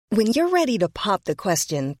When you're ready to pop the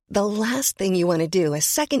question, the last thing you want to do is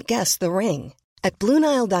second-guess the ring. At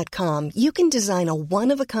BlueNile.com, you can design a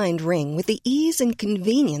one-of-a-kind ring with the ease and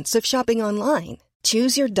convenience of shopping online.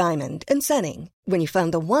 Choose your diamond and setting. When you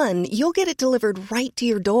find the one, you'll get it delivered right to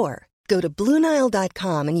your door. Go to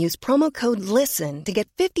BlueNile.com and use promo code LISTEN to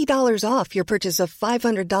get $50 off your purchase of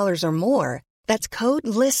 $500 or more. That's code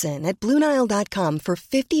LISTEN at BlueNile.com for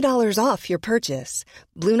 $50 off your purchase.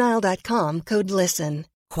 BlueNile.com, code LISTEN.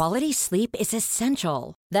 Quality sleep is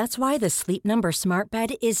essential. That's why the Sleep Number Smart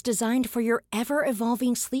Bed is designed for your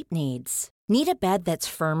ever-evolving sleep needs. Need a bed that's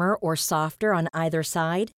firmer or softer on either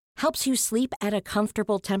side? Helps you sleep at a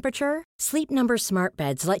comfortable temperature? Sleep Number Smart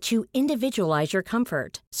Beds let you individualize your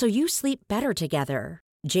comfort, so you sleep better together.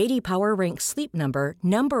 J.D. Power ranks Sleep Number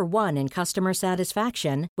number 1 in customer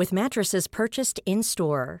satisfaction with mattresses purchased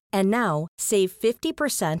in-store. And now, save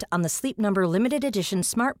 50% on the Sleep Number Limited Edition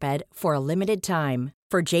Smart Bed for a limited time.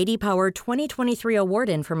 For J.D. Power 2023 award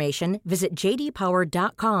information, visit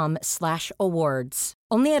jdpower.com/awards.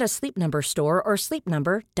 Only at a Sleep Number store or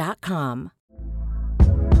sleepnumber.com.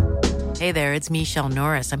 Hey there, it's Michelle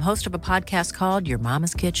Norris. I'm host of a podcast called Your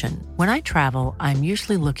Mama's Kitchen. When I travel, I'm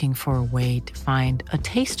usually looking for a way to find a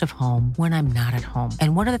taste of home when I'm not at home.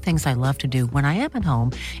 And one of the things I love to do when I am at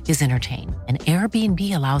home is entertain. And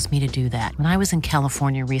Airbnb allows me to do that. When I was in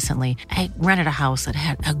California recently, I rented a house that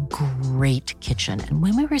had a great kitchen. And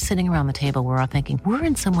when we were sitting around the table, we're all thinking, we're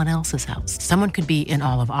in someone else's house. Someone could be in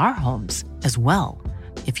all of our homes as well.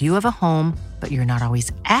 If you have a home, but you're not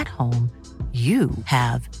always at home, you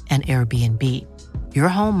have an Airbnb. Your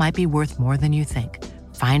home might be worth more than you think.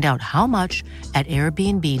 Find out how much at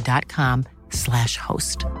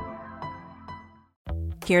airbnb.com/host.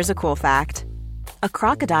 Here's a cool fact. A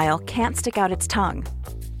crocodile can't stick out its tongue.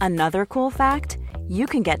 Another cool fact, you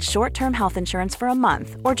can get short-term health insurance for a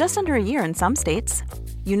month or just under a year in some states.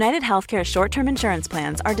 United Healthcare short-term insurance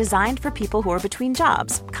plans are designed for people who are between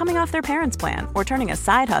jobs, coming off their parents' plan, or turning a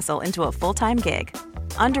side hustle into a full-time gig.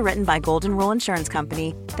 Underwritten by Golden Rule Insurance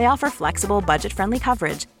Company, they offer flexible, budget-friendly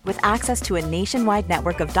coverage with access to a nationwide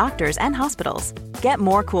network of doctors and hospitals. Get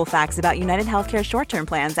more cool facts about United Healthcare short-term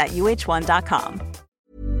plans at uh1.com.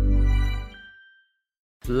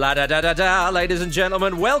 La-da-da-da-da, ladies and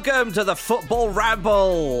gentlemen, welcome to the Football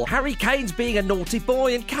Ramble. Harry Kane's being a naughty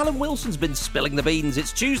boy and Callum Wilson's been spilling the beans.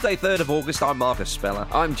 It's Tuesday, 3rd of August. I'm Marcus Speller.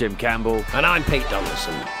 I'm Jim Campbell. And I'm Pete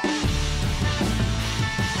Donaldson.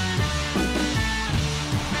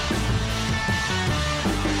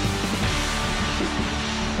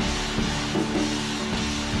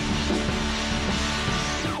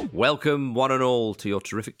 Welcome, one and all, to your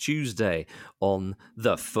terrific Tuesday on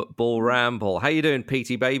the Football Ramble. How you doing,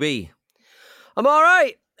 Petey baby? I'm all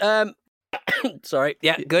right. Sorry.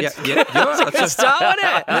 Yeah, good. Yeah. That's a good start, wasn't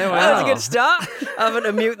it? That was a good start. Having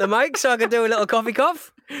to mute the mic so I could do a little coffee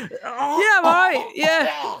cough. Yeah, I'm all right.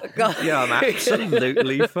 Yeah. Yeah, I'm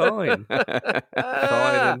absolutely fine. Fine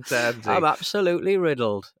and dandy. I'm absolutely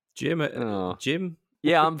riddled. Jim?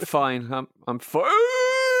 Yeah, I'm fine. I'm fine.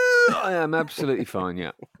 I am absolutely fine,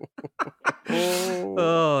 yeah.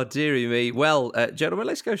 Oh, dearie me. Well, gentlemen,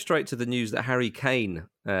 let's go straight to the news that Harry Kane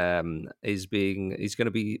is going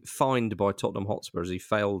to be fined by Tottenham Hotspur as he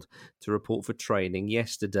failed to report for training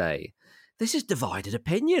yesterday. This is divided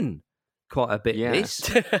opinion quite a bit. Yeah. This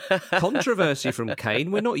controversy from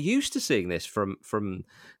Kane. We're not used to seeing this from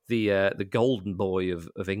the golden boy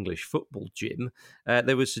of English football, Jim.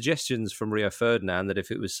 There were suggestions from Rio Ferdinand that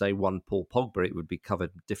if it was, say, one Paul Pogba, it would be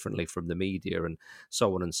covered differently from the media and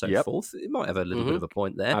so on and so forth. It might have a little bit of a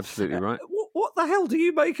point there. Absolutely right. What the hell do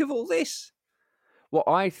you make of all this? Well,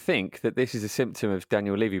 I think that this is a symptom of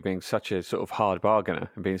Daniel Levy being such a sort of hard bargainer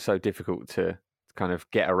and being so difficult to kind of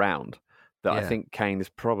get around that I think Kane has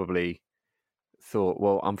probably thought,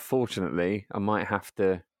 well, unfortunately, I might have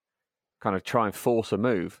to kind of try and force a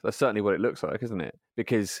move. That's certainly what it looks like, isn't it?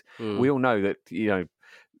 Because we all know that,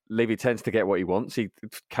 Levy tends to get what he wants.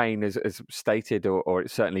 Kane has stated, or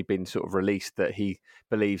it's certainly been sort of released, that he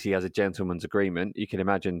believes he has a gentleman's agreement. You can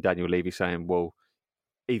imagine Daniel Levy saying, well,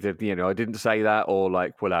 either, I didn't say that, or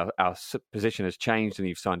like, well, our position has changed and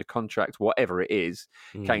you've signed a contract, whatever it is.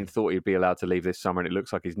 Kane thought he'd be allowed to leave this summer and it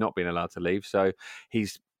looks like he's not been allowed to leave. So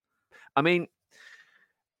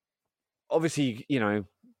obviously, you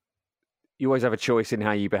always have a choice in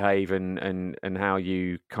how you behave and how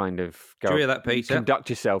you kind of go. Do you hear that, Peter? Conduct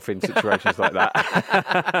yourself in situations like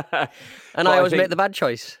that. And I always make the bad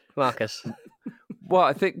choice, Marcus. Well,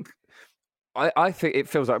 I think it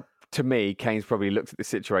feels like, to me, Kane's probably looked at the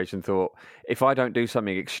situation and thought, if I don't do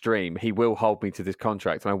something extreme, he will hold me to this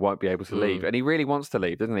contract and I won't be able to leave. And he really wants to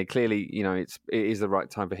leave, doesn't he? Clearly, it is the right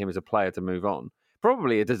time for him as a player to move on.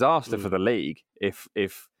 probably a disaster for the league if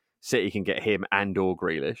City can get him and or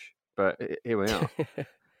Grealish. But here we are.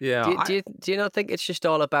 Yeah. Do you not think it's just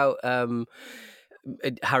all about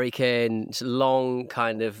Harry Kane's long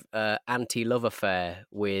kind of anti-love affair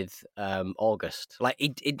with August? Like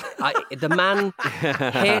the man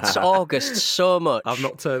hates August so much. I'm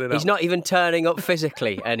not turning up. He's not even turning up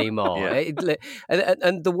physically anymore.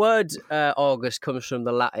 And the word August comes from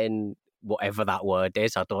the Latin, whatever that word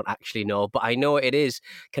is, I don't actually know, but I know it is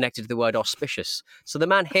connected to the word auspicious. So the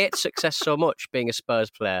man hates success so much, being a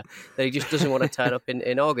Spurs player, that he just doesn't want to turn up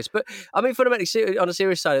in August. But I mean, fundamentally, on a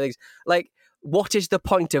serious side of things, like, what is the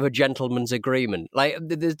point of a gentleman's agreement? Like,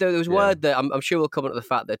 there was word that I'm sure we'll come on to the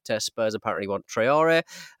fact that Spurs apparently want Traore.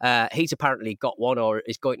 He's apparently got one or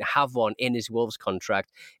is going to have one in his Wolves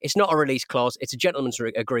contract. It's not a release clause. It's a gentleman's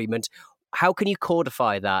agreement. How can you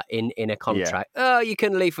codify that in a contract? You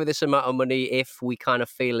can leave for this amount of money if we kind of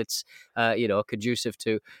feel it's conducive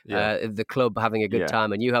to the club having a good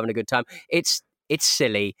time and you having a good time. It's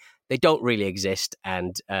silly. They don't really exist,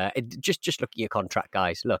 and just look at your contract,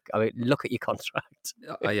 guys. Look at your contract.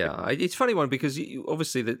 It's a funny one because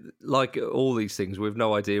obviously, like all these things, we have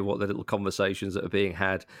no idea what the little conversations that are being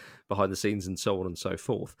had behind the scenes and so on and so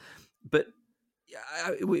forth. But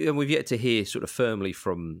we've yet to hear sort of firmly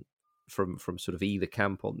from sort of either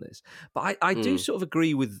camp on this. But I do sort of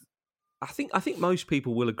agree with. I think most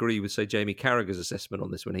people will agree with, say, Jamie Carragher's assessment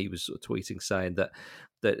on this when he was sort of tweeting saying that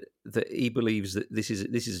he believes that this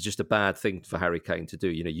is just a bad thing for Harry Kane to do.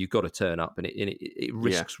 You know, you've got to turn up, and it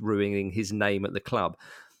risks ruining his name at the club.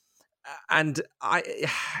 And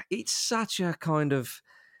it's such a kind of.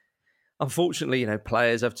 Unfortunately,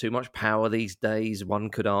 players have too much power these days.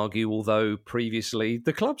 One could argue, although previously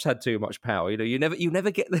the clubs had too much power. You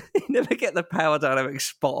never get the power dynamic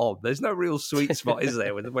spot on. There's no real sweet spot, is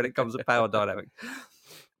there, when it comes to power dynamic?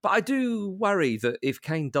 But I do worry that if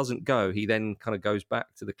Kane doesn't go, he then kind of goes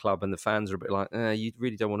back to the club, and the fans are a bit like, "You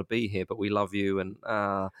really don't want to be here, but we love you." And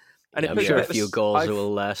I'm sure a few goals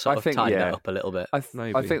will sort of tighten that up a little bit. I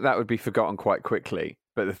think that would be forgotten quite quickly.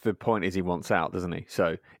 But the point is he wants out, doesn't he?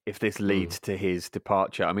 So if this leads to his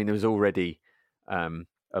departure, I mean, there was already a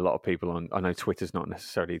lot of people on. I know Twitter's not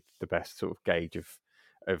necessarily the best sort of gauge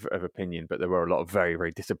of opinion, but there were a lot of very,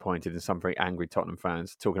 very disappointed and some very angry Tottenham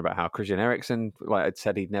fans talking about how Christian Eriksen, like had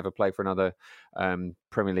said, he'd never play for another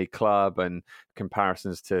Premier League club, and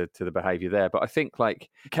comparisons to the behaviour there. But I think like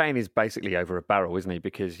Kane is basically over a barrel, isn't he?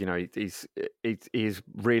 Because he's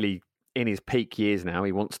really in his peak years now.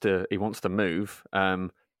 He wants to move,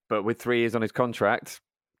 but with 3 years on his contract,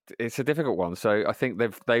 it's a difficult one. So I think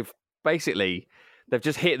they've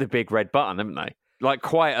just hit the big red button, haven't they? Like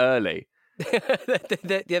quite early.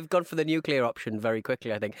 They've gone for the nuclear option very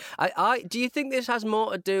quickly, I think. Do you think this has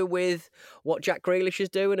more to do with what Jack Grealish is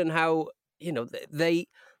doing and how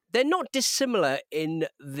they're not dissimilar in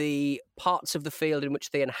the parts of the field in which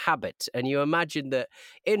they inhabit? And you imagine that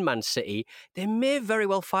in Man City, they may very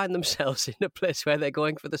well find themselves in a place where they're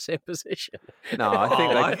going for the same position. No, I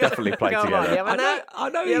think they definitely play together. I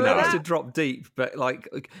know he likes to drop deep, but like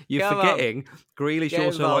you're forgetting, Grealish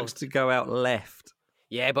also likes to go out left.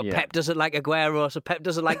 Yeah, but Pep doesn't like Aguero, so Pep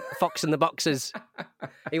doesn't like fox in the boxes.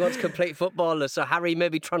 He wants complete footballers, so Harry may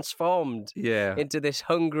be transformed into this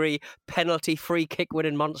hungry, penalty free kick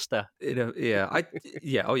winning monster. I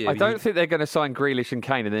don't think they're going to sign Grealish and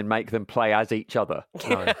Kane and then make them play as each other.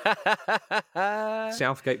 No.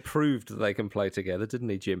 Southgate proved that they can play together, didn't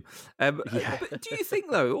he, Jim? But do you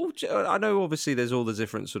think, though, I know obviously there's all the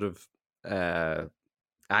different sort of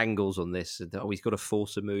angles on this, and he's got to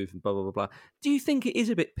force a move and blah blah blah blah. Do you think it is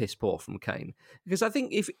a bit piss poor from Kane? Because I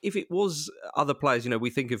think if it was other players, we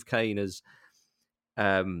think of Kane as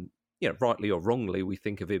rightly or wrongly, we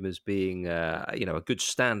think of him as being a good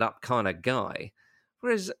stand up kind of guy,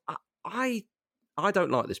 whereas I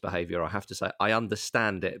don't like this behaviour, I have to say. I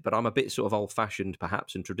understand it, but I'm a bit sort of old fashioned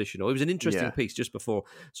perhaps and traditional. It was an interesting piece just before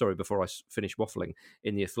I finished waffling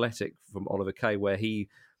in The Athletic from Oliver Kay, where he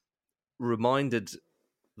reminded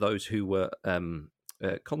those who were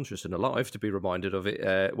conscious and alive to be reminded of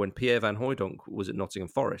it when Pierre Van Hooijdonk was at Nottingham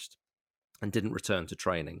Forest and didn't return to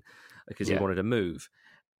training because he wanted to move.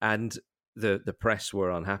 And the press were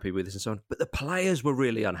unhappy with this and so on. But the players were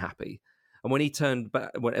really unhappy. And when he turned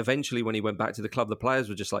back, when he went back to the club, the players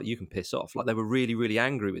were just like, you can piss off. Like they were really, really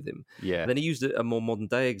angry with him. Yeah. And then he used a more modern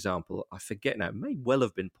day example. I forget now. It may well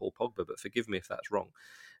have been Paul Pogba, but forgive me if that's wrong.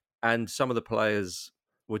 And some of the players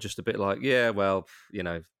were just a bit like, yeah, well,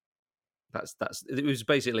 that's it was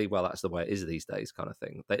basically, well, that's the way it is these days kind of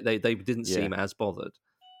thing. They didn't seem as bothered.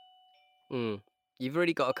 You've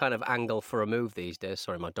really got a kind of angle for a move these days.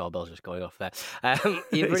 Sorry, my doorbell's just going off there.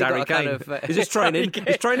 You've really Harry got a Kane. kind of. Is this training?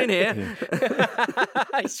 He's training here.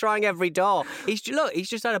 He's trying every door. He's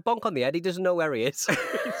just had a bonk on the head. He doesn't know where he is.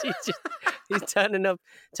 He's turning up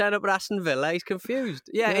at Aston Villa. He's confused.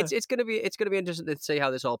 Yeah. It's going to be interesting to see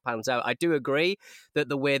how this all pans out. I do agree that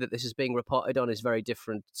the way that this is being reported on is very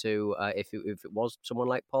different to if it was someone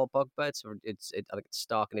like Paul Pogba. I think it's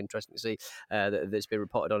stark and interesting to see that it's been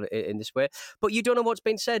reported on in this way. But you don't know what's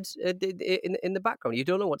been said in the background. You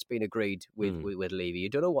don't know what's been agreed with Levy. You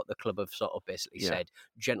don't know what the club have sort of basically said,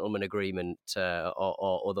 gentleman agreement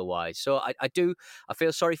or otherwise. So I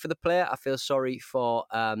feel sorry for the player. I feel sorry for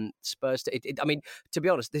Spurs. I mean, to be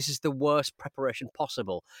honest, this is the worst preparation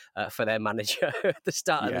possible for their manager at the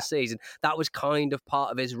start of the season. That was kind of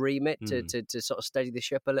part of his remit to sort of steady the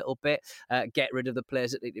ship a little bit, get rid of the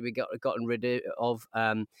players that we gotten rid of,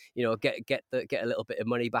 get a little bit of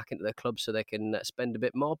money back into the club so they can spend a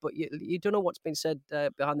bit more. But you don't know what's been said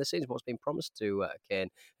behind the scenes, what's been promised to Kane.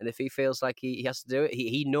 And if he feels like he has to do it,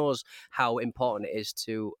 he knows how important it is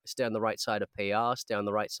to stay on the right side of PR, stay on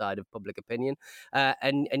the right side of public opinion,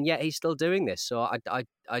 and yet he's still doing this. So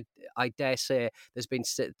I dare say there's been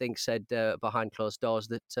things said behind closed doors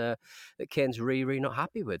that Kane's really not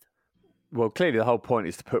happy with. Well, clearly the whole point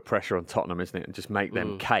is to put pressure on Tottenham, isn't it? And just make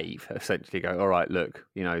them cave, essentially go, all right, look,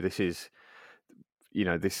 this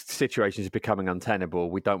situation is becoming untenable.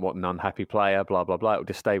 We don't want an unhappy player, blah, blah, blah. It will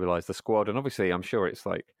destabilise the squad. And obviously, I'm sure it's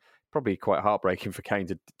probably quite heartbreaking for Kane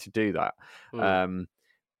to do that.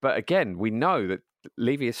 But again, we know that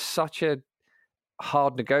Levy is such a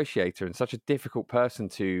hard negotiator and such a difficult person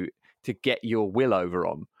to get your will over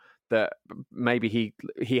on, that maybe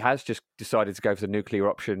he has just decided to go for the nuclear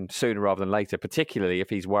option sooner rather than later, particularly if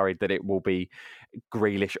he's worried that it will be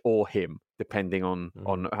Grealish or him, depending on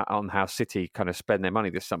how City kind of spend their money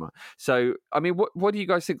this summer. So, I mean, what do you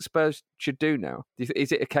guys think Spurs should do now?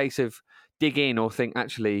 Is it a case of dig in, or think,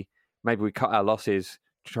 actually, maybe we cut our losses,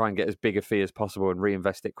 try and get as big a fee as possible and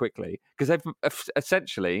reinvest it quickly? Because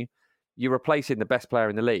essentially, you're replacing the best player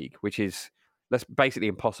in the league, which is basically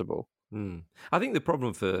impossible. I think the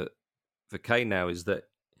problem for Kane now is that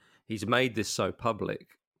he's made this so public.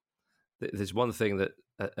 There's one thing that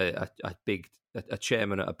a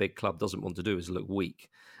chairman at a big club doesn't want to do is look weak.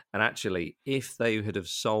 And actually, if they had have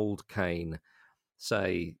sold Kane,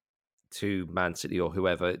 say, to Man City or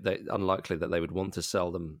whoever, unlikely that they would want to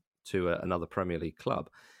sell them to another Premier League club.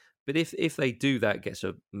 But if they do that, gets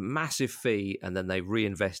a massive fee, and then they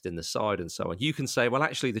reinvest in the side and so on, you can say, well,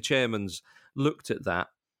 actually, the chairman's looked at that.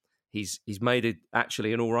 He's made it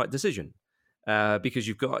actually an all right decision. Because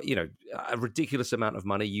you've got a ridiculous amount of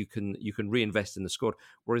money you can reinvest in the squad.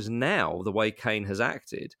 Whereas now, the way Kane has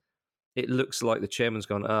acted, it looks like the chairman's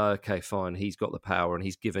gone, okay, fine, he's got the power and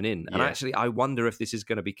he's given in. And actually, I wonder if this is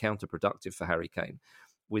going to be counterproductive for Harry Kane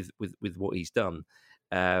with what he's done.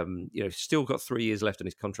 Still got 3 years left on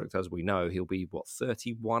his contract, as we know. He'll be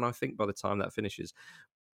 31, I think, by the time that finishes.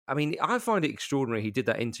 I mean, I find it extraordinary. He did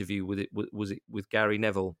that interview with Gary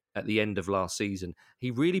Neville at the end of last season.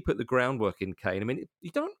 He really put the groundwork in Kane. I mean, you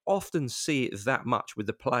don't often see it that much with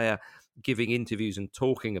the player giving interviews and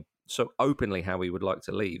talking so openly how he would like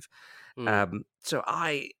to leave. So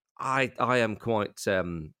I am quite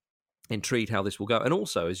intrigued how this will go. And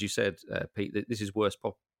also, as you said, Pete, this is worst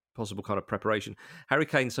possible kind of preparation. Harry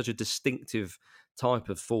Kane's such a distinctive type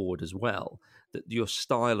of forward as well, that your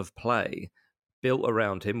style of play built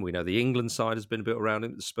around him. We know the England side has been built around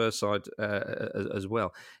him, the Spurs side as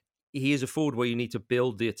well. He is a forward where you need to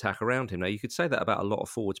build the attack around him. Now, you could say that about a lot of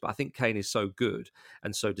forwards, but I think Kane is so good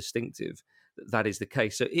and so distinctive that is the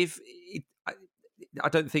case. So I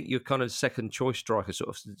don't think your kind of second choice striker sort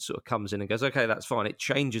of comes in and goes, okay, that's fine. It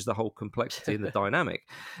changes the whole complexity and the dynamic.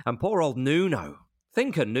 And poor old Nuno.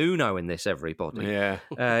 Think of Nuno in this, everybody. Yeah.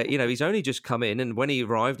 He's only just come in, and when he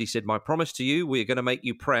arrived, he said, my promise to you, we're going to make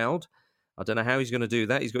you proud. I don't know how he's going to do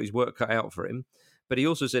that. He's got his work cut out for him. But he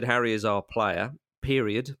also said, Harry is our player,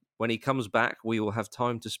 period. When he comes back, we will have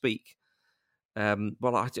time to speak.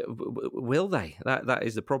 Will they? That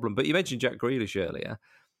is the problem. But you mentioned Jack Grealish earlier.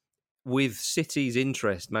 With City's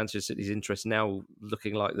interest, Manchester City's interest now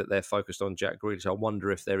looking like that they're focused on Jack Grealish, I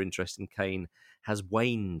wonder if their interest in Kane has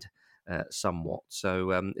waned somewhat.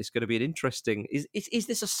 So it's going to be an interesting... Is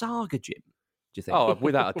this a saga, Jim? Do you think? Oh,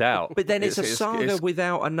 without a doubt. But then it's a saga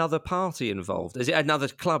without another party involved. Is it another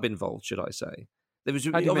club involved, should I say? How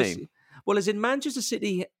do you mean? Well, as in Manchester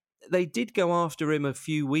City, they did go after him a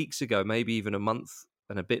few weeks ago, maybe even a month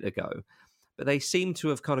and a bit ago. But they seem to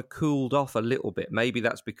have kind of cooled off a little bit. Maybe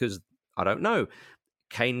that's because, I don't know,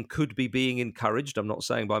 Kane could be being encouraged. I'm not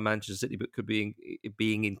saying by Manchester City, but could be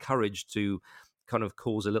being encouraged to kind of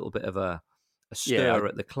cause a little bit of a stir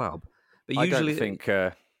at the club. But usually,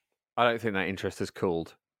 I don't think that interest has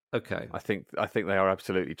cooled. Okay, I think they are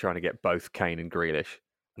absolutely trying to get both Kane and Grealish,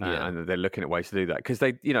 and they're looking at ways to do that because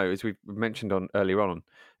they, as we mentioned earlier on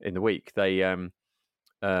in the week, they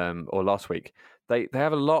or last week, they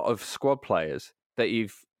have a lot of squad players that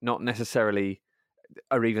you've not necessarily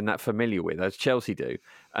are even that familiar with, as Chelsea do,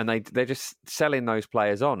 and they're just selling those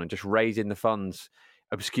players on and just raising the funds,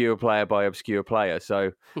 obscure player by obscure player.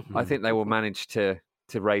 So I think they will manage to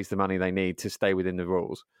raise the money they need to stay within the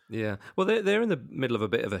rules. Yeah, well, they're in the middle of a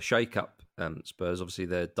bit of a shake-up. Spurs, obviously,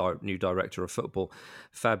 their new director of football,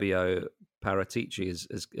 Fabio Paratici,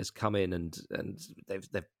 has come in and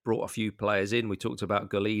they've brought a few players in. We talked about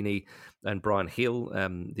Golini and Brian Hill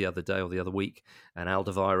the other day or the other week, and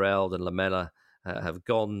Alderweireld and Lamela have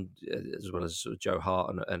gone, as well as Joe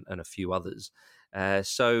Hart and a few others.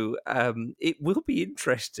 So it will be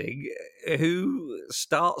interesting who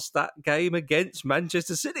starts that game against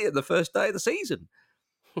Manchester City at the first day of the season,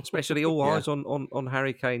 especially all eyes on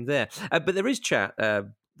Harry Kane there. But there is chat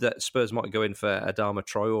that Spurs might go in for Adama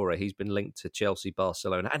Traore. He's been linked to Chelsea,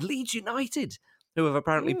 Barcelona and Leeds United, who have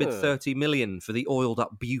apparently bid 30 million for the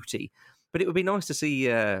oiled-up beauty. But it would be nice to see,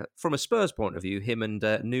 from a Spurs point of view, him and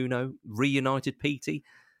Nuno reunited PT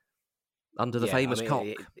under the famous cock.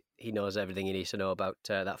 He knows everything he needs to know about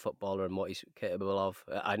that footballer and what he's capable of,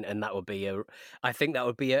 and that would be I think that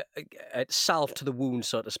would be a salve to the wound,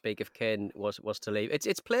 so to speak, if Kane was to leave.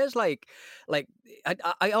 It's players like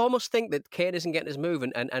I almost think that Kane isn't getting his move,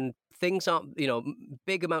 and things aren't,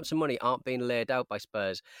 big amounts of money aren't being laid out by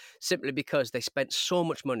Spurs simply because they spent so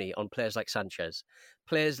much money on players like Sanchez.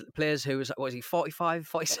 Players who was he 45,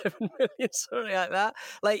 47 million, something like that.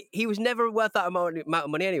 Like, he was never worth that amount of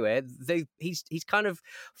money anyway. He's kind of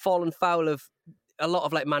fallen foul of a lot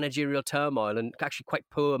of like managerial turmoil and actually quite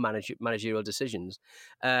poor managerial decisions.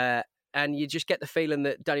 And you just get the feeling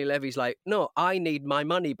that Daniel Levy's like, no, I need my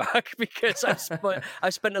money back because I've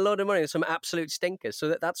spent a load of money on some absolute stinkers.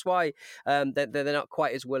 So that's why they're not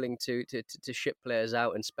quite as willing to ship players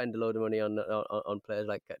out and spend a load of money on players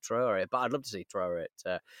like Traore. But I'd love to see Traore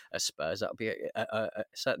at Spurs. That would be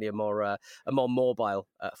certainly a more mobile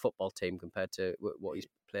football team compared to what he's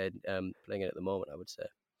playing in at the moment, I would say.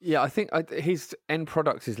 Yeah, I think his end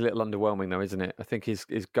product is a little underwhelming, though, isn't it? I think his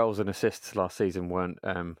goals and assists last season weren't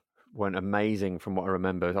amazing from what I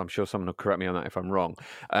remember. I'm sure someone will correct me on that if I'm wrong.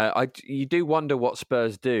 You do wonder what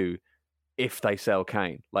Spurs do if they sell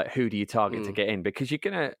Kane. Like, who do you target to get in? Because you're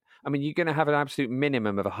gonna have an absolute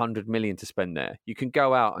minimum of 100 million to spend there. You can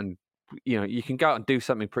go out and do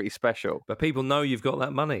something pretty special. But people know you've got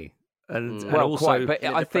that money. And also, quite, but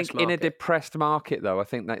I think in a depressed market, though, I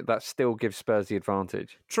think that still gives Spurs the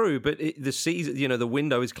advantage. True, but the season, the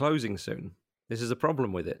window is closing soon. This is a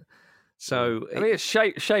problem with it. So it's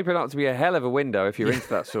shaping up to be a hell of a window if you're into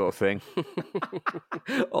that sort of thing.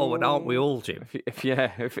 Oh, and aren't we all, Jim?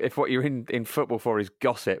 If what you're in football for is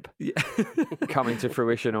gossip, coming to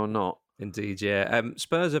fruition or not. Indeed, yeah.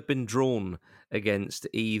 Spurs have been drawn against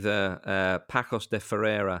either Pacos de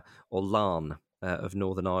Ferreira or Larne of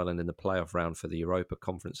Northern Ireland in the playoff round for the Europa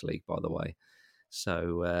Conference League, by the way.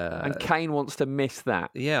 So and Kane wants to miss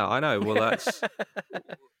that. Yeah, I know. Well, that's...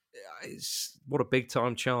 what a big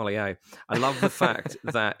time Charlie, eh? I love the fact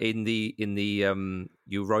that in the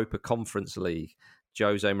Europa Conference League,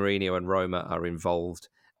 Jose Mourinho and Roma are involved,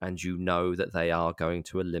 and that they are going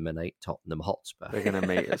to eliminate Tottenham Hotspur. They're going to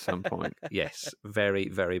meet at some point. Yes, very,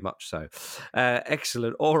 very much so.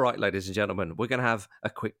 Excellent. All right, ladies and gentlemen, we're going to have a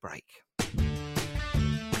quick break.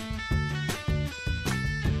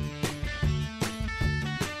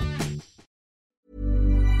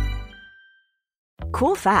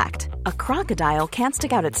 Cool fact, a crocodile can't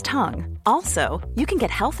stick out its tongue. Also, you can get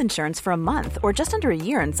health insurance for a month or just under a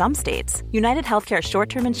year in some states. United Healthcare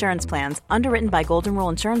short-term insurance plans, underwritten by Golden Rule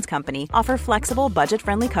Insurance Company, offer flexible,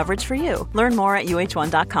 budget-friendly coverage for you. Learn more at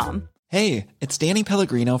UH1.com. Hey, it's Danny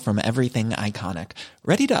Pellegrino from Everything Iconic.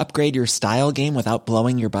 Ready to upgrade your style game without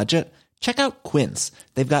blowing your budget? Check out Quince.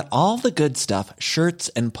 They've got all the good stuff, shirts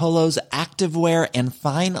and polos, activewear, and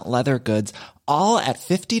fine leather goods, all at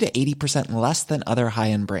 50 to 80% less than other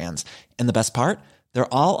high-end brands. And the best part?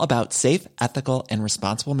 They're all about safe, ethical, and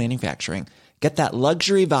responsible manufacturing. Get that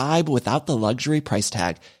luxury vibe without the luxury price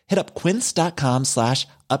tag. Hit up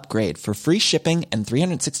quince.com/upgrade for free shipping and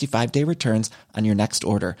 365-day returns on your next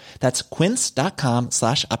order. That's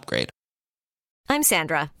quince.com/upgrade. I'm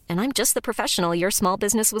Sandra, and I'm just the professional your small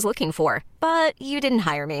business was looking for. But you didn't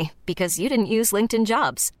hire me because you didn't use LinkedIn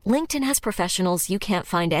Jobs. LinkedIn has professionals you can't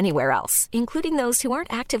find anywhere else, including those who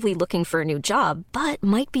aren't actively looking for a new job, but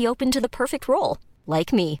might be open to the perfect role,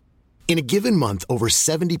 like me. In a given month, over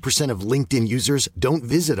 70% of LinkedIn users don't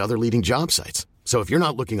visit other leading job sites. So if you're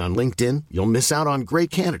not looking on LinkedIn, you'll miss out on great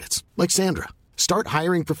candidates like Sandra. Start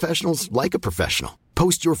hiring professionals like a professional.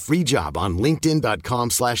 Post your free job on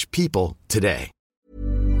linkedin.com/people today.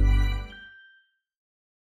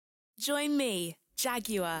 Join me,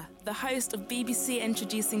 Jaguar, the host of BBC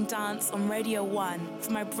Introducing Dance on Radio 1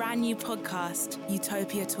 for my brand new podcast,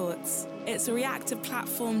 Utopia Talks. It's a reactive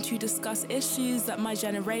platform to discuss issues that my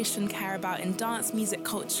generation care about in dance music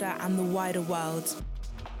culture and the wider world.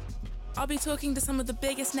 I'll be talking to some of the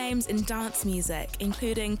biggest names in dance music,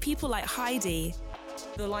 including people like Heidi.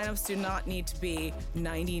 The lineups do not need to be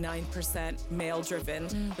 99%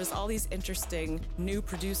 male-driven. There's all these interesting new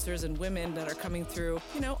producers and women that are coming through,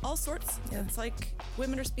 all sorts. Yeah. It's like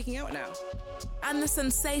women are speaking out now. And the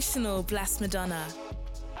sensational Bless Madonna.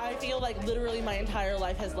 I feel like literally my entire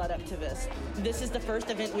life has led up to this. This is the first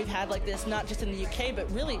event we've had like this, not just in the UK, but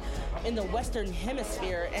really in the Western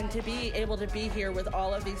Hemisphere. And to be able to be here with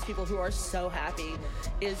all of these people who are so happy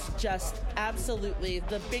is just absolutely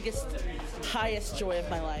the biggest, highest joy of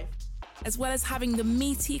my life. As well as having the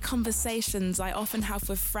meaty conversations I often have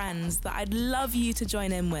with friends that I'd love you to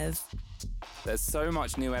join in with. There's so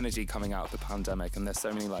much new energy coming out of the pandemic, and there's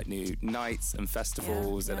so many new nights and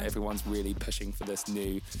festivals, and everyone's really pushing for this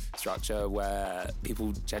new structure where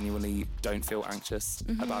people genuinely don't feel anxious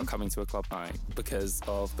about coming to a club night because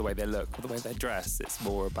of the way they look or the way they dress. It's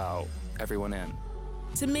more about everyone in.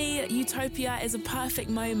 To me, Utopia is a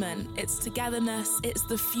perfect moment. It's togetherness, it's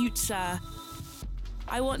the future.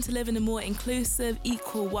 I want to live in a more inclusive,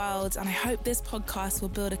 equal world, and I hope this podcast will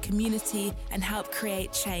build a community and help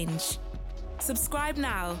create change. Subscribe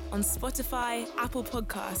now on Spotify, Apple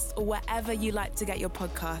Podcasts, or wherever you like to get your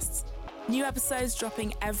podcasts. New episodes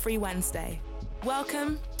dropping every Wednesday.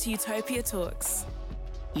 Welcome to Utopia Talks.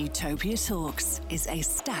 Utopia Talks is a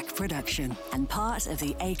Stack production and part of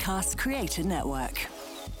the Acast Creator Network.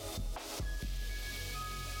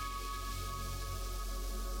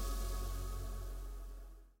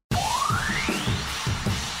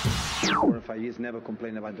 4 or 5 years, never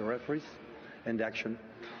complain about the referees and the action.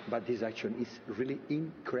 But this action is really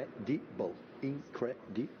incredible.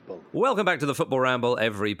 Incredible. Welcome back to the Football Ramble,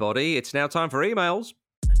 everybody. It's now time for emails.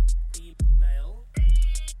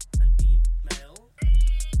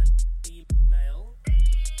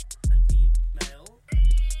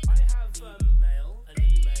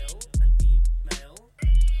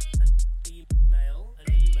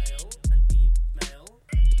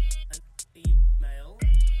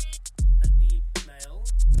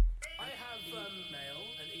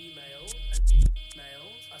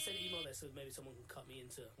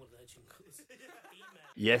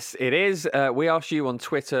 Yes, it is. We asked you on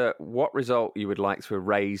Twitter what result you would like to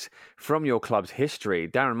erase from your club's history.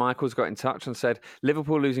 Darren Michaels got in touch and said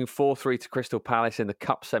Liverpool losing 4-3 to Crystal Palace in the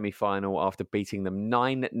Cup semi-final after beating them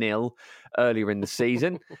 9-0 earlier in the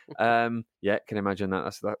season. Can imagine that.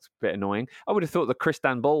 That's a bit annoying. I would have thought the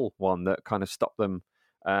Istanbul one that kind of stopped them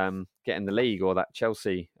getting the league, or that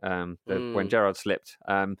Chelsea when Gerrard slipped.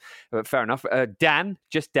 But fair enough. Dan,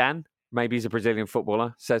 maybe he's a Brazilian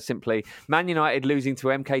footballer, says simply, Man United losing to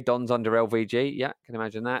MK Dons under LVG. Yeah, can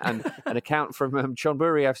imagine that. And an account from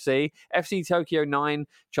Chonburi FC. FC Tokyo 9,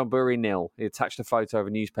 Chonburi 0. He attached a photo of a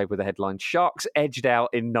newspaper with the headline, Sharks edged out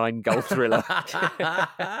in 9-goal thriller.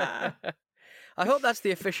 I hope that's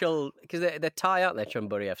the official, because they're Thai, aren't they,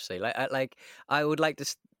 Chonburi FC? Like I would like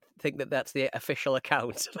to think that that's the official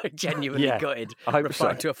account. Genuinely gutted,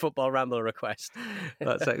 replying to a Football Ramble request.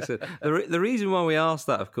 That's excellent. The reason why we asked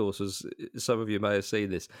that, of course, was, some of you may have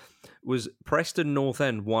seen this, was Preston North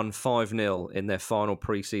End won 5-0 in their final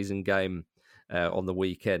pre-season game on the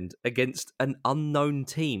weekend against an unknown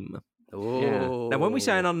team. Ooh. Now, when we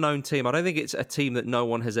say an unknown team, I don't think it's a team that no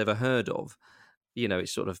one has ever heard of.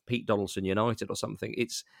 It's sort of Pete Donaldson United or something.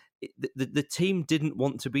 The team didn't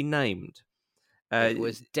want to be named. It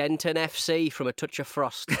was Denton FC from A Touch of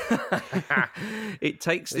Frost. It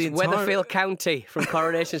takes the entire... Weatherfield County from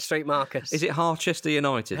Coronation Street Marcus. Is it Harchester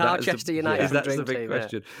United? Harchester United. That's the big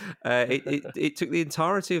question. It took the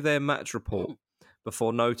entirety of their match report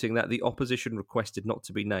before noting that the opposition requested not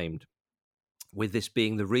to be named. With this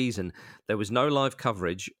being the reason, there was no live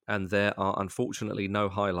coverage and there are unfortunately no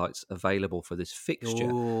highlights available for this fixture.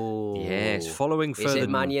 Ooh. Yes, following further... Is it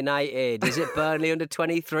Man United? Is it Burnley under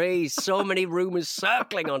 23s? So many rumours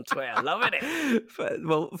circling on Twitter. Loving it.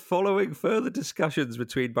 Well, following further discussions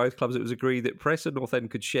between both clubs, it was agreed that Preston North End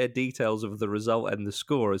could share details of the result and the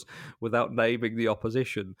scorers without naming the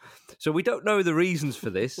opposition. So we don't know the reasons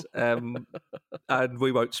for this, and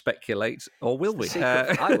we won't speculate, or will we?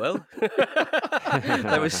 I will.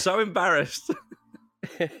 They were so embarrassed.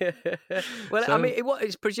 Well, so, I mean,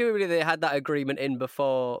 it's presumably they had that agreement in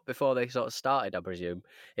before they sort of started, I presume.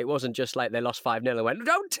 It wasn't just like they lost 5-0 and went,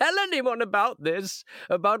 don't tell anyone about this,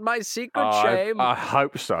 about my secret shame. I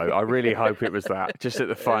hope so. I really hope it was that. Just at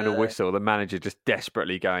the final whistle, the manager just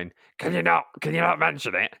desperately going, can you not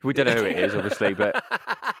mention it? We don't know who it is, obviously, but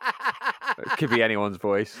it could be anyone's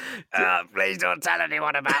voice. Please don't tell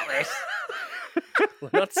anyone about this. We're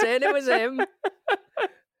not saying it was him.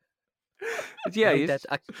 Yeah,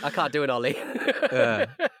 I can't do an Ollie.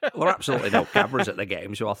 Well, absolutely no cameras at the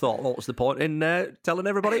game, so I thought, what's the point in telling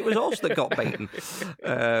everybody it was us that got beaten?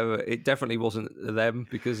 It definitely wasn't them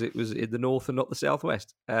because it was in the north and not the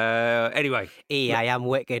southwest. Anyway. I am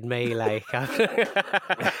wicked, me, like.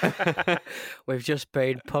 We've just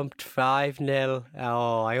been pumped 5-0.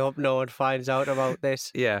 Oh, I hope no one finds out about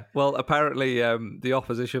this. Yeah, well, apparently the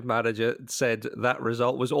opposition manager said that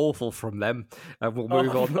result was awful from them, and we'll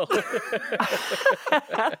move on. No.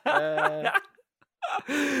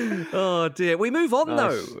 Oh dear. We move on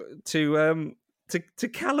though to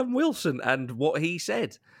Callum Wilson and what he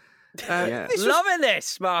said. Loving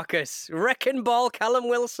this, Marcus. Wrecking ball, Callum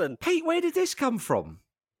Wilson. Pete, where did this come from?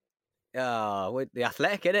 Oh, the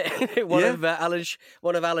Athletic, innit?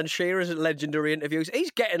 One of Alan Shearer's legendary interviews.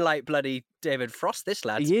 He's getting like bloody David Frost, this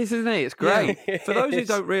lad. He is, isn't he? It's great. Yeah. For those who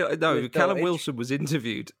don't really know, Callum Wilson was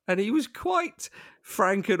interviewed, and he was quite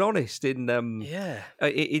frank and honest in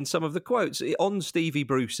some of the quotes on Stevie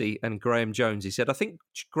Brucey and Graham Jones. He said, "I think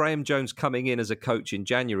Graham Jones coming in as a coach in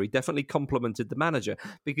January definitely complimented the manager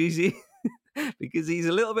because he's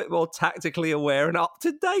a little bit more tactically aware and up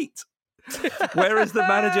to date." Whereas the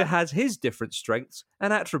manager has his different strengths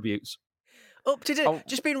and attributes. Up to date,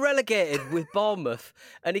 just been relegated with Bournemouth,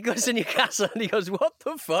 and he goes to Newcastle and he goes, "What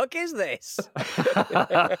the fuck is this?"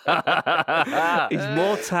 He's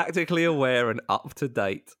more tactically aware and up to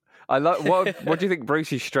date. I like. What do you think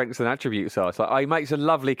Brucey's strengths and attributes are? It's like, he makes a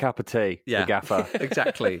lovely cup of tea. Yeah, the gaffer.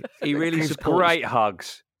 Exactly. He really supports. Great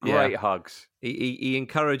hugs. Great hugs. He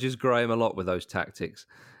encourages Graham a lot with those tactics.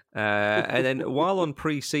 And then while on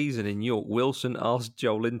pre-season in York, Wilson asked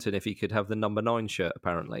Joel Linton if he could have the number 9 shirt,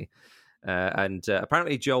 apparently. And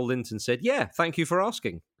apparently Joel Linton said, "Yeah, thank you for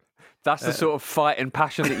asking." That's the sort of fight and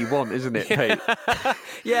passion that you want, isn't it, Pete?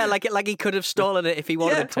 Yeah, like he could have stolen it if he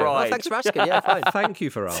wanted to. Well, thanks for asking. Yeah, fine. Thank you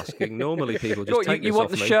for asking. Normally people just take you this want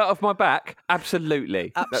off the me. shirt off my back?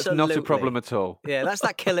 Absolutely. That's not a problem at all. Yeah, that's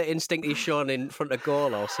that killer instinct he's shown in front of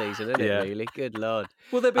goal all season, isn't it, really? Good Lord.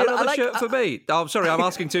 Will there be another shirt for me? Oh, I'm sorry, I'm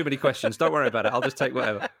asking too many questions. Don't worry about it. I'll just take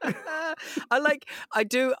whatever.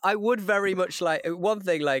 I would very much like, one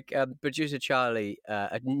thing, like producer Charlie,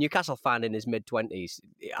 a Newcastle fan in his mid-20s,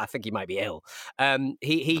 I think he might be ill.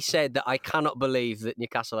 He said that I cannot believe that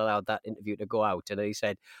Newcastle allowed that interview to go out, and he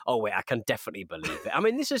said, "Oh wait, I can definitely believe it." I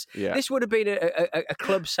mean, this would have been a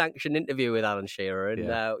club-sanctioned interview with Alan Shearer, and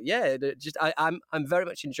I'm very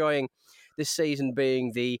much enjoying this season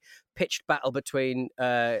being the pitched battle between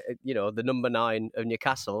the number 9 of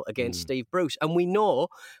Newcastle against Steve Bruce, and we know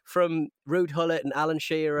from Ruud Gullit and Alan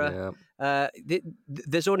Shearer,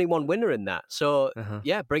 there's only one winner in that. So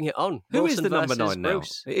bring it on. Who Wilson is the number 9 now?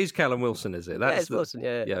 Bruce. It is Callum Wilson, is it? It's Wilson.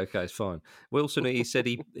 Yeah. Okay, it's fine. Wilson, he said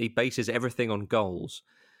he bases everything on goals.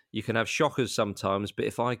 You can have shockers sometimes, but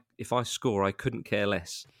if I score, I couldn't care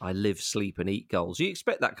less. I live, sleep, and eat goals. You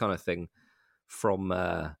expect that kind of thing from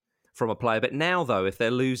a player. But now, though, if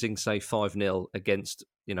they're losing, say, 5-0 against,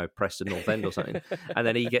 Preston North End or something, and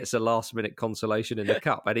then he gets a last-minute consolation in the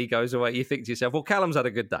cup, and he goes away, you think to yourself, well, Callum's had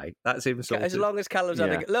a good day. That's him sorted. As long as Callum's had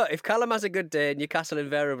a good... Look, if Callum has a good day, Newcastle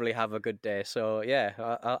invariably have a good day. So, yeah,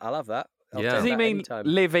 I'll have that. Does he mean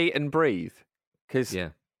live, eat and breathe? Because...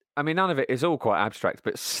 I mean, none of it is all quite abstract,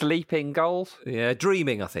 but sleeping goals? Yeah,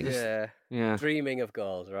 dreaming, I think. Yeah. Dreaming of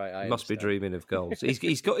goals, right? Must be dreaming of goals.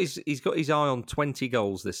 He's got his eye on 20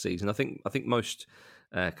 goals this season. I think most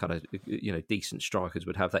kind of decent strikers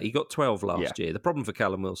would have that. He got 12 last year. The problem for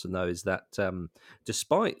Callum Wilson though is that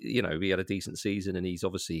despite he had a decent season and he's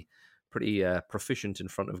obviously pretty proficient in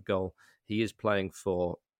front of goal, he is playing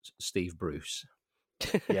for Steve Bruce.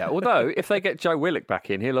 Yeah, although if they get Joe Willock back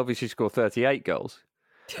in, he'll obviously score 38 goals.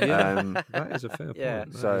 That is a fair point. Yeah.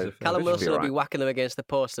 So Callum Wilson will be whacking them against the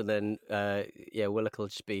post, and then Willock will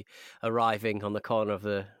just be arriving on the corner of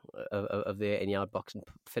the 18-yard box and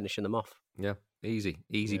finishing them off. Yeah, easy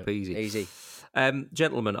peasy. Easy.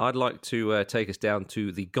 Gentlemen, I'd like to take us down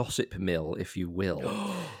to the gossip mill, if you will.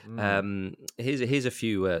 Here's a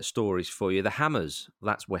few stories for you. The Hammers,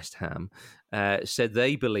 that's West Ham, said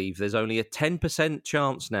they believe there's only a 10%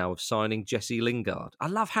 chance now of signing Jesse Lingard. I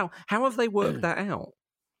love how have they worked that out?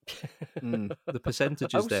 The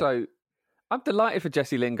percentages also, there. I'm delighted for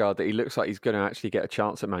Jesse Lingard that he looks like he's going to actually get a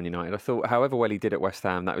chance at Man United. I thought, however well he did at West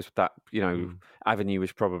Ham, avenue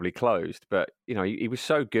was probably closed. But he was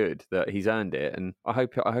so good that he's earned it, and I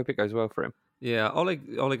hope it goes well for him. Yeah, Ole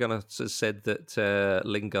Gunnar has said that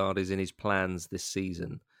Lingard is in his plans this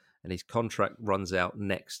season, and his contract runs out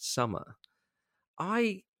next summer.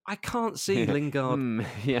 I can't see Lingard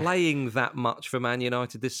playing that much for Man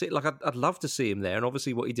United this season. Like, I'd love to see him there, and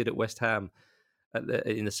obviously what he did at West Ham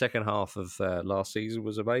in the second half of last season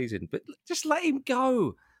was amazing. But just let him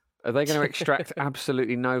go. Are they going to extract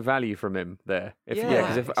absolutely no value from him there?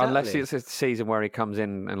 Exactly. Unless it's a season where he comes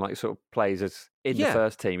in and like sort of plays as in the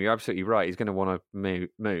first team, you're absolutely right. He's going to want to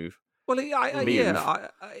move. Well, I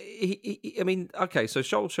mean, okay. So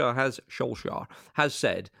Solskjaer has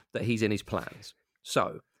said that he's in his plans.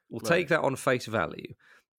 So we'll take that on face value.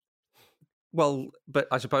 Well, but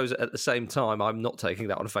I suppose at the same time, I'm not taking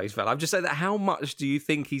that on face value. I'm just saying that how much do you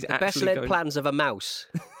think he's the actually best laid plans of a mouse?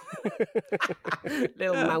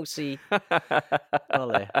 Little mousy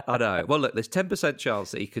Ollie. I know. Well, look, there's 10%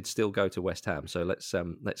 chance that he could still go to West Ham. So let's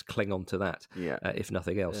cling on to that, if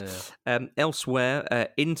nothing else. Yeah. Elsewhere,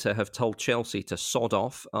 Inter have told Chelsea to sod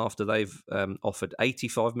off after they've offered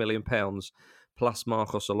 £85 million plus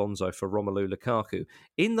Marcos Alonso for Romelu Lukaku.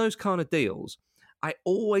 In those kind of deals, I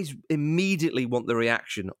always immediately want the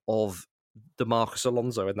reaction of the Marcos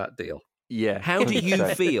Alonso in that deal. Yeah. How do you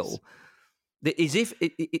feel? As if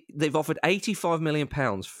they've offered £85 million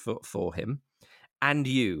for him and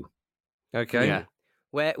you. Okay? Yeah.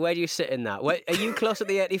 Where do you sit in that? Are you closer to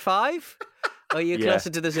the 85? Or are you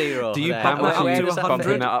closer to the 0? Do you there? bump that up to 100?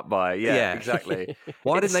 Bumping that up by, exactly.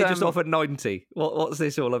 Why didn't they just offer 90? What's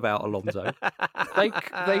this all about, Alonso?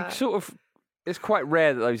 They sort of... It's quite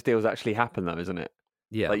rare that those deals actually happen, though, isn't it?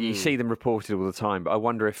 Yeah. Like you see them reported all the time, but I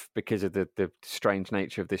wonder if because of the strange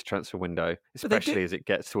nature of this transfer window, especially as it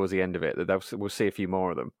gets towards the end of it, that we'll see a few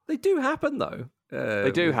more of them. They do happen, though.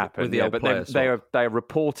 They do happen, with the old but players, they are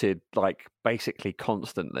reported like basically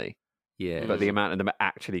constantly. Yeah. But the amount of them that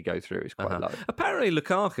actually go through is quite low. Apparently,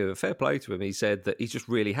 Lukaku, fair play to him, he said that he's just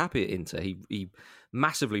really happy at Inter. He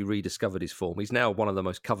massively rediscovered his form. He's now one of the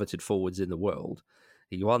most coveted forwards in the world.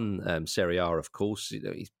 He won Serie A, of course.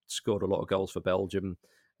 He scored a lot of goals for Belgium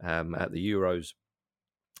at the Euros.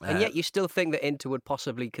 And yet you still think that Inter would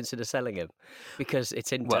possibly consider selling him because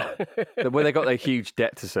it's Inter. Well, they got their huge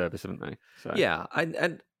debt to service, haven't they? So. Yeah,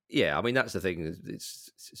 and I mean, that's the thing.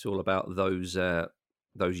 It's all about those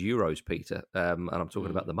Euros, Peter. And I'm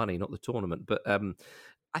talking about the money, not the tournament. But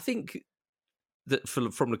I think that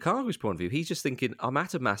from Lukaku's point of view, he's just thinking, I'm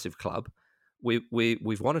at a massive club. We've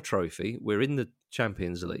won a trophy. We're in the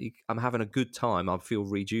Champions League. I'm having a good time. I feel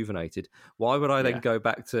rejuvenated. Why would I then go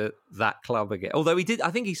back to that club again? Although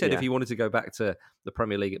I think he said if he wanted to go back to the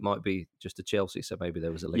Premier League, it might be just to Chelsea. So maybe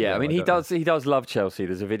there was a link. Yeah, I mean, he does love Chelsea.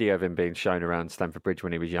 There's a video of him being shown around Stamford Bridge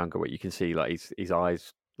when he was younger, where you can see like his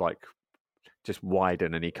eyes like just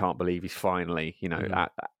widen, and he can't believe he's finally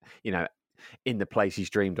in the place he's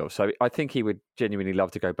dreamed of. So I think he would genuinely love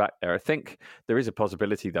to go back there. I think there is a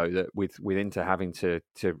possibility, though, that with Inter having to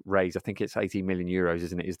raise, I think it's 80 million euros,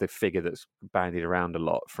 isn't it, is the figure that's bandied around a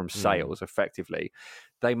lot from sales, effectively.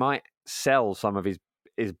 They might sell some of his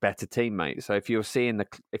better teammates. So if you're seeing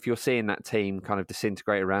that team kind of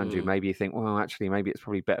disintegrate around you, maybe you think, well, actually, maybe it's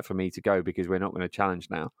probably better for me to go because we're not going to challenge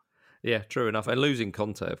now. Yeah, true enough. And losing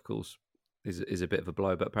Conte, of course, is a bit of a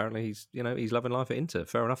blow, but apparently he's loving life at Inter.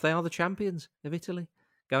 Fair enough. They are the champions of Italy.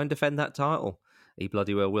 Go and defend that title. He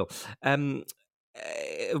bloody well will. One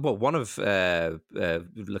of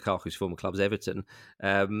Lukaku's former clubs, Everton,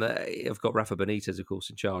 have got Rafa Benitez, of course,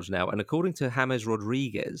 in charge now. And according to James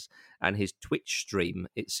Rodriguez and his Twitch stream,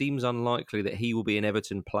 it seems unlikely that he will be an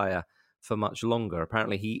Everton player for much longer.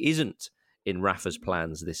 Apparently, he isn't in Rafa's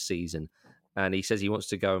plans this season. And he says he wants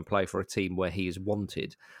to go and play for a team where he is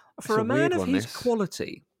wanted. For a man of his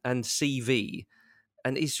quality and CV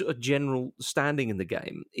and his sort of general standing in the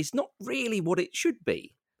game, it's not really what it should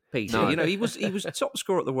be, Peter. No. He was top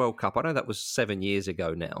scorer at the World Cup. I know that was 7 years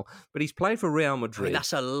ago now, but he's played for Real Madrid. I mean,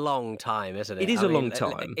 that's a long time, isn't it? It is a long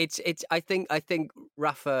time. It's. I think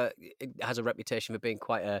Rafa has a reputation for being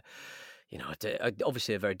quite a.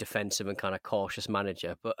 Obviously a very defensive and kind of cautious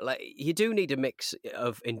manager, but like you do need a mix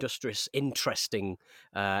of industrious, interesting,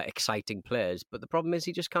 exciting players. But the problem is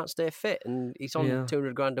he just can't stay fit, and he's on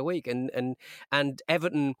 $200,000 a week, and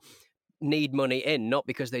Everton need money in, not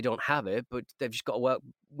because they don't have it, but they've just got to work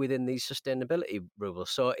within these sustainability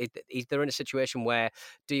rules. So they're in a situation where,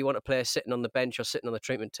 do you want a player sitting on the bench or sitting on the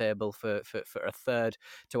treatment table for a third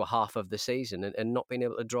to a half of the season and not being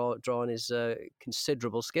able to draw on his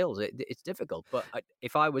considerable skills? It's difficult. But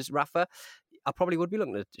if I was Rafa, I probably would be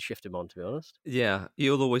looking to shift him on, to be honest. Yeah,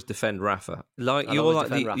 you'll always defend Rafa.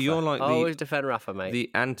 Always defend Rafa, mate.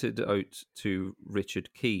 The antidote to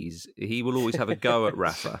Richard Keys. He will always have a go at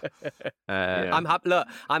Rafa. I'm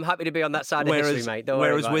happy to be on that side of history, mate.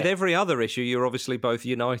 Whereas with every other issue, you're obviously both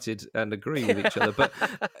united and agree with each other. But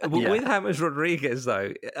with James Rodriguez,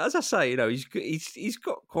 though, as I say, he's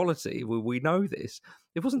got quality. We know this.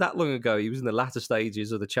 It wasn't that long ago. He was in the latter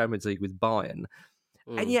stages of the Champions League with Bayern.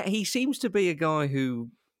 And yet he seems to be a guy who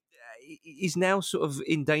is now sort of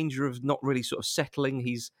in danger of not really sort of settling.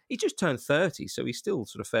 He just turned 30, so he's still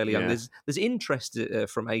sort of fairly young. There's interest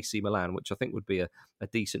from AC Milan, which I think would be a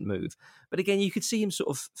decent move. But again, you could see him sort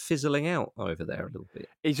of fizzling out over there a little bit.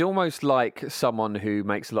 He's almost like someone who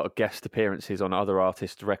makes a lot of guest appearances on other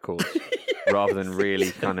artists' records rather than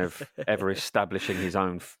really kind of ever establishing his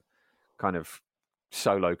own kind of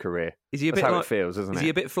solo career. Is he a That's bit how like, it feels, isn't it? Is he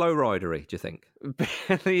a bit Flow Ridery, do you think?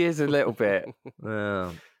 He is a little bit.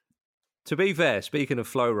 To be fair, speaking of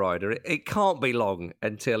Flow Rider, it can't be long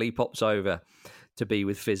until he pops over to be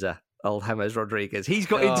with Fizzer, old James Rodriguez. He's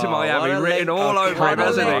got Inter Miami written all over him,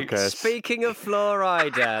 hasn't he? Speaking of Flow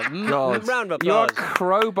Rider, God, round of applause. You're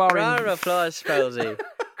crowbarring. Round of applause, Spelsy.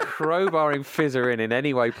 Crowbarring Fizzer in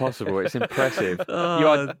any way possible. It's impressive. You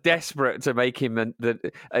are desperate to make him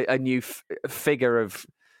a new figure of.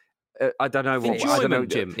 I don't know what. Enjoyment, I don't know,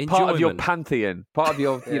 Jim. Part of your pantheon. Part of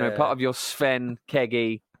your, part of your Sven,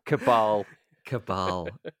 Keggy, Cabal.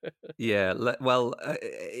 Yeah. Well,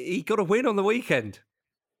 he got a win on the weekend.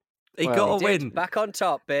 He got a win. Back on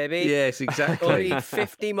top, baby. Yes, exactly. Only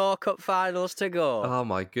 50 more cup finals to go. Oh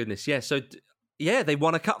my goodness. Yeah. So. Yeah, they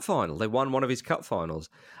won a cup final. They won one of his cup finals.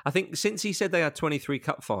 I think since he said they had 23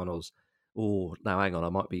 cup finals. Oh, now hang on, I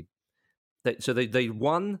might be. So they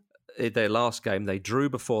won their last game. They drew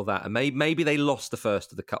before that, and maybe they lost the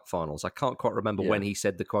first of the cup finals. I can't quite remember when he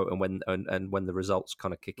said the quote and when the results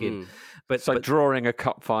kind of kick in. But drawing a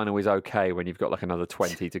cup final is okay when you've got like another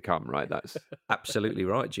 20 to come, right? That's absolutely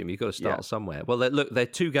right, Jim. You've got to start somewhere. Well, look, they're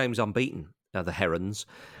 2 games unbeaten. The Herons,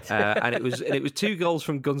 and it was 2 goals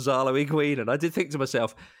from Gonzalo Higuain, and I did think to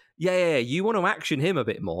myself, you want to action him a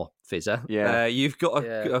bit more, Fizzer. You've got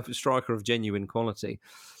a striker of genuine quality.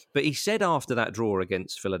 But he said after that draw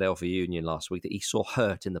against Philadelphia Union last week that he saw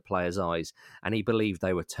hurt in the players' eyes, and he believed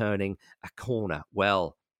they were turning a corner.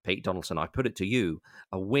 Well, Pete Donaldson, I put it to you,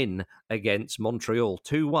 a win against Montreal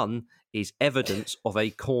 2-1 is evidence of a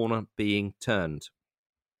corner being turned.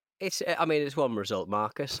 It's one result,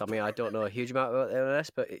 Marcus. I mean, I don't know a huge amount about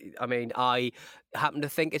MLS, but I mean, I happen to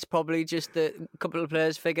think it's probably just that a couple of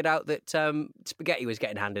players figured out that spaghetti was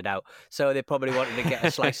getting handed out, so they probably wanted to get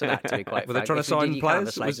a slice of that. To be quite frank, were they trying to sign players?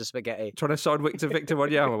 A slice of spaghetti. Trying to sign Victor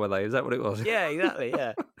Wanyama, were they? Is that what it was? Yeah, exactly.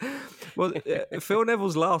 Yeah. Well, Phil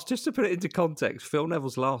Neville's last, just to put it into context, Phil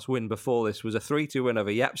Neville's last win before this was a 3-2 win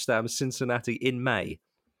over Yapstam Cincinnati in May.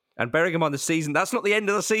 And bearing in mind the season, that's not the end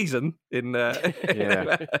of the season. That's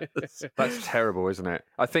terrible, isn't it?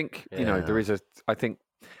 I think I think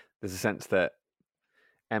there's a sense that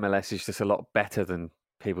MLS is just a lot better than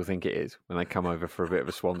people think it is when they come over for a bit of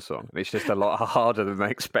a swan song. It's just a lot harder than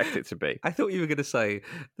they expect it to be. I thought you were going to say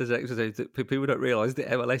there's actually that people don't realise that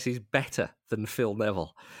MLS is better than Phil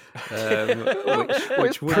Neville,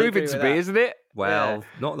 which proving to be, isn't it? Well,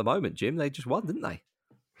 not at the moment, Jim. They just won, didn't they?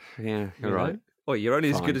 Yeah, you're right. Well, you're only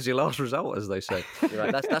as good as your last result, as they say. You're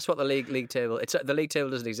right. That's what the league table. The league table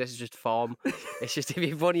doesn't exist. It's just form. It's just if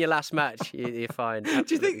you've won your last match, you're fine. Do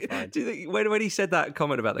you think when he said that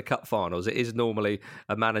comment about the cup finals, it is normally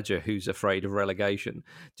a manager who's afraid of relegation?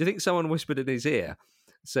 Do you think someone whispered in his ear,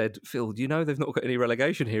 said, "Phil, do you know they've not got any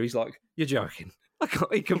relegation here?" He's like, "You're joking."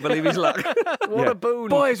 He couldn't believe his luck. What a boon.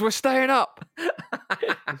 Boys, we're staying up.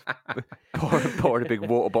 pouring a big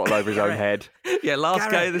water bottle over his own head. Yeah, last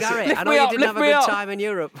game of the season. I know you didn't have a good time in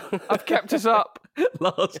Europe. I've kept us up.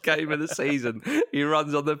 Last game of the season, he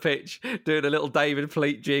runs on the pitch doing a little David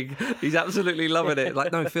Pleat jig. He's absolutely loving it.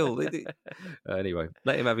 Like, no, Phil. Anyway,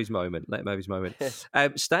 let him have his moment.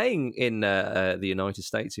 Staying in the United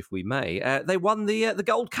States, if we may, they won the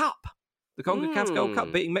Gold Cup. The CONCACAF Gold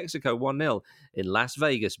Cup, beating Mexico 1-0 in Las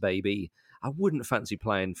Vegas, baby. I wouldn't fancy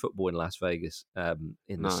playing football in Las Vegas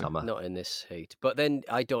in the summer. Not in this heat. But then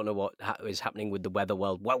I don't know what is happening with the weather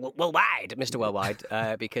worldwide, Mr. Worldwide,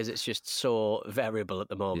 because it's just so variable at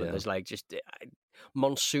the moment. Yeah. There's like just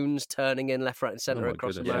monsoons turning in left, right and centre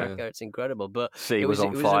across America. Yeah. It's incredible. But sea was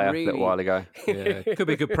on fire a little while ago. Yeah. Could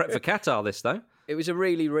be a good prep for Qatar, this, though. It was a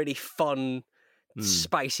really, really fun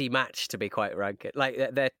spicy match, to be quite rank. Like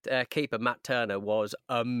their keeper Matt Turner was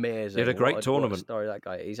amazing. He had a great tournament. What a story, that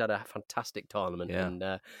guy. He's had a fantastic tournament, and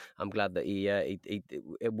I'm glad that he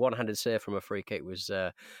one-handed save from a free kick was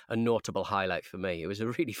a notable highlight for me. It was a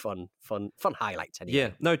really fun highlight. Anyway. Yeah,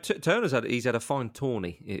 no, Turner's had a fine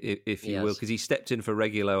tourney, if you will, because he stepped in for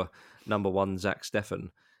regular number one Zach Steffen.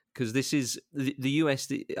 Because this is the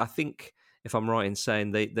US. I think, if I'm right in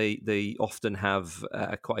saying, they often have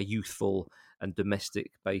quite a youthful and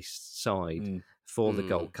domestic-based side for the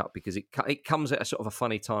Gold Cup, because it comes at a sort of a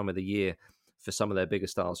funny time of the year for some of their bigger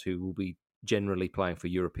stars who will be generally playing for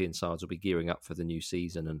European sides, will be gearing up for the new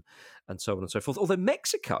season and so on and so forth. Although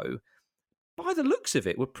Mexico, by the looks of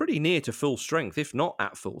it, were pretty near to full strength, if not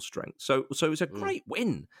at full strength. So it's a great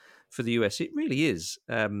win for the US. It really is.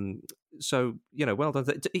 So, well done.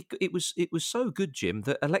 It was so good, Jim,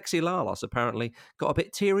 that Alexi Lalas apparently got a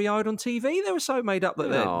bit teary-eyed on TV. They were so made up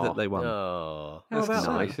that they won. Oh, that's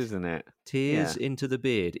nice, isn't it? Tears into the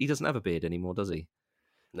beard. He doesn't have a beard anymore, does he?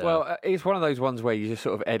 No. Well, it's one of those ones where you just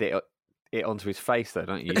sort of edit it onto his face, though,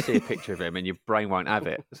 don't you? You see a picture of him and your brain won't have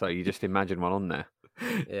it, so you just imagine one on there.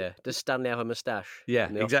 Yeah. Does Stanley have a moustache? Yeah,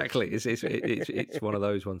 exactly. It's one of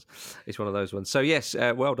those ones. It's one of those ones. So yes,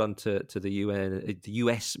 well done to the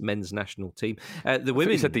US men's national team. The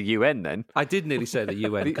women. You said the UN then. I did nearly say the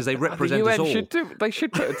UN because they represent us all. They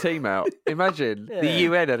should put a team out. Imagine the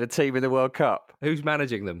UN had a team in the World Cup. Who's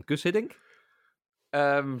managing them? Gus Hiddink?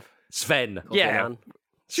 Sven. Yeah.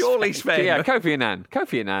 Surely Sven. Yeah, Kofi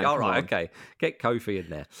Annan. All right, okay. Get Kofi in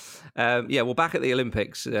there. Well, back at the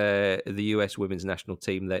Olympics, the US women's national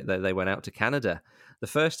team, they went out to Canada. The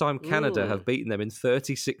first time Canada have beaten them in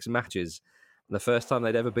 36 matches. And the first time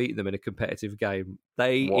they'd ever beaten them in a competitive game.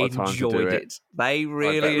 They enjoyed it. They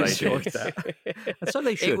really enjoyed that. And so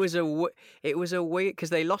they should. It was a weird, because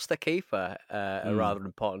they lost their keeper at a rather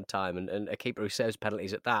important time, and a keeper who saves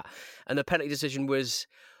penalties at that. And the penalty decision was...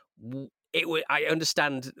 I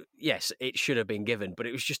understand, yes, it should have been given, but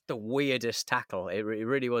it was just the weirdest tackle. It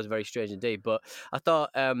really was very strange indeed. But I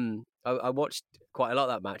thought I watched quite a lot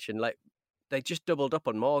of that match, and they just doubled up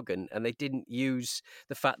on Morgan, and they didn't use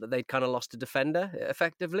the fact that they'd kind of lost a defender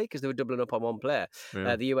effectively because they were doubling up on one player.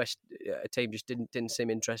 Yeah. The US team just didn't seem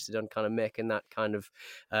interested on kind of making that kind of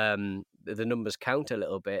the numbers count a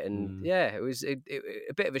little bit, and it was a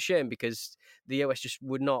bit of a shame because the US just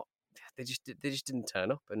would not. They just didn't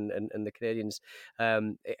turn up, and the Canadians.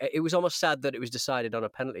 It was almost sad that it was decided on a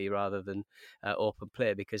penalty rather than open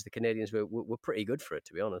play, because the Canadians were pretty good for it,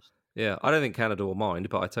 to be honest. Yeah, I don't think Canada will mind,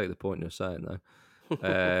 but I take the point you're saying though. No,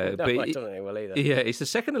 I don't think they will either. Yeah, it's the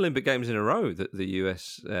second Olympic Games in a row that the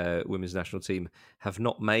US women's national team have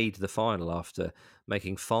not made the final after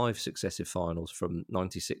making 5 successive finals from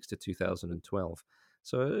 96 to 2012.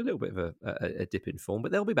 So a little bit of a dip in form,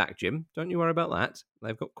 but they'll be back, Jim. Don't you worry about that.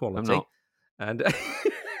 They've got quality. I'm not. And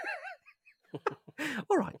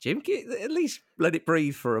all right, Jim, at least let it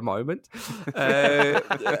breathe for a moment.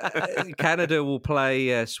 Canada will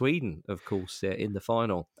play Sweden, of course, in the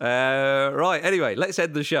final. Right, anyway, let's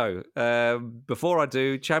end the show. Before I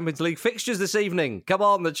do, Champions League fixtures this evening. Come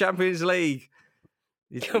on, the Champions League.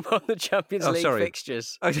 Come on, the Champions League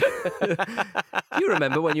fixtures. You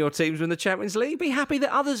remember when your teams were in the Champions League? Be happy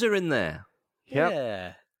that others are in there. Yep.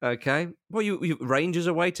 Yeah. Okay. Well, you Rangers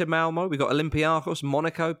away to Malmo. We've got Olympiacos,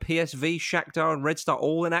 Monaco, PSV, Shakhtar and Red Star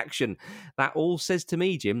all in action. That all says to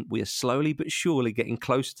me, Jim, we are slowly but surely getting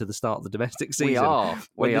closer to the start of the domestic season. We are.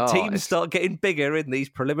 When the teams start getting bigger in these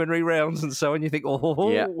preliminary rounds and so on, you think,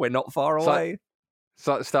 we're not far away. It's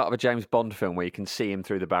like the start of a James Bond film where you can see him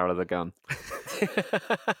through the barrel of the gun.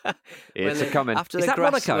 It's coming. Is that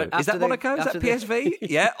Monaco? Is that Monaco? Is that PSV?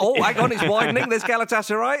 Yeah. Oh, hang on, it's widening. There's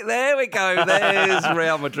Galatasaray. There we go. There's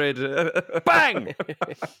Real Madrid. Bang!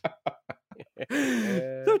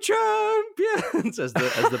 The champions! As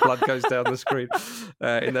the blood goes down the screen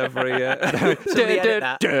in every...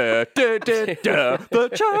 The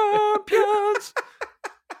champions!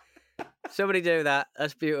 Somebody do that.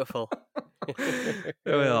 That's beautiful. Here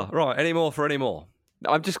we are. Right, any more for any more?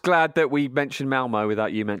 I'm just glad that we mentioned Malmo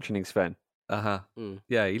without you mentioning Sven.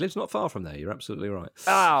 Yeah, he lives not far from there. You're absolutely right.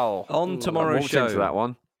 Ow! On tomorrow's show, into that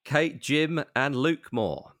one. Kate, Jim and Luke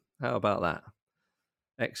Moore. How about that?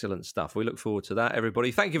 Excellent stuff. We look forward to that,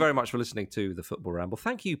 everybody. Thank you very much for listening to the Football Ramble.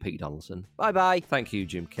 Thank you, Pete Donaldson. Bye-bye. Thank you,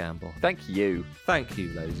 Jim Campbell. Thank you. Thank you,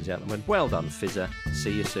 ladies and gentlemen. Well done, Fizzer.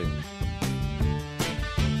 See you soon.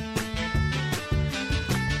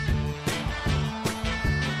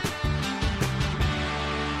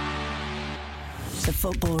 The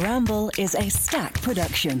Football Ramble is a Stack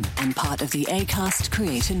production and part of the Acast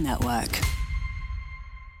Creator Network.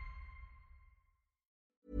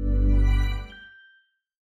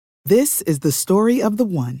 This is the story of the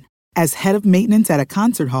one. As head of maintenance at a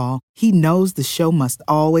concert hall, he knows the show must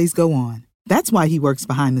always go on. That's why he works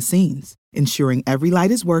behind the scenes, ensuring every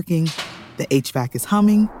light is working, the HVAC is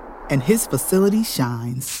humming, and his facility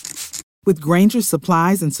shines. With Grainger's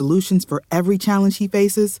supplies and solutions for every challenge he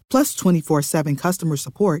faces, plus 24/7 customer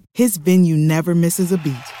support, his venue never misses a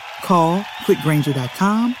beat. Call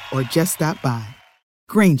quickgrainger.com or just stop by.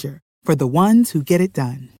 Grainger, for the ones who get it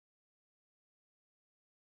done.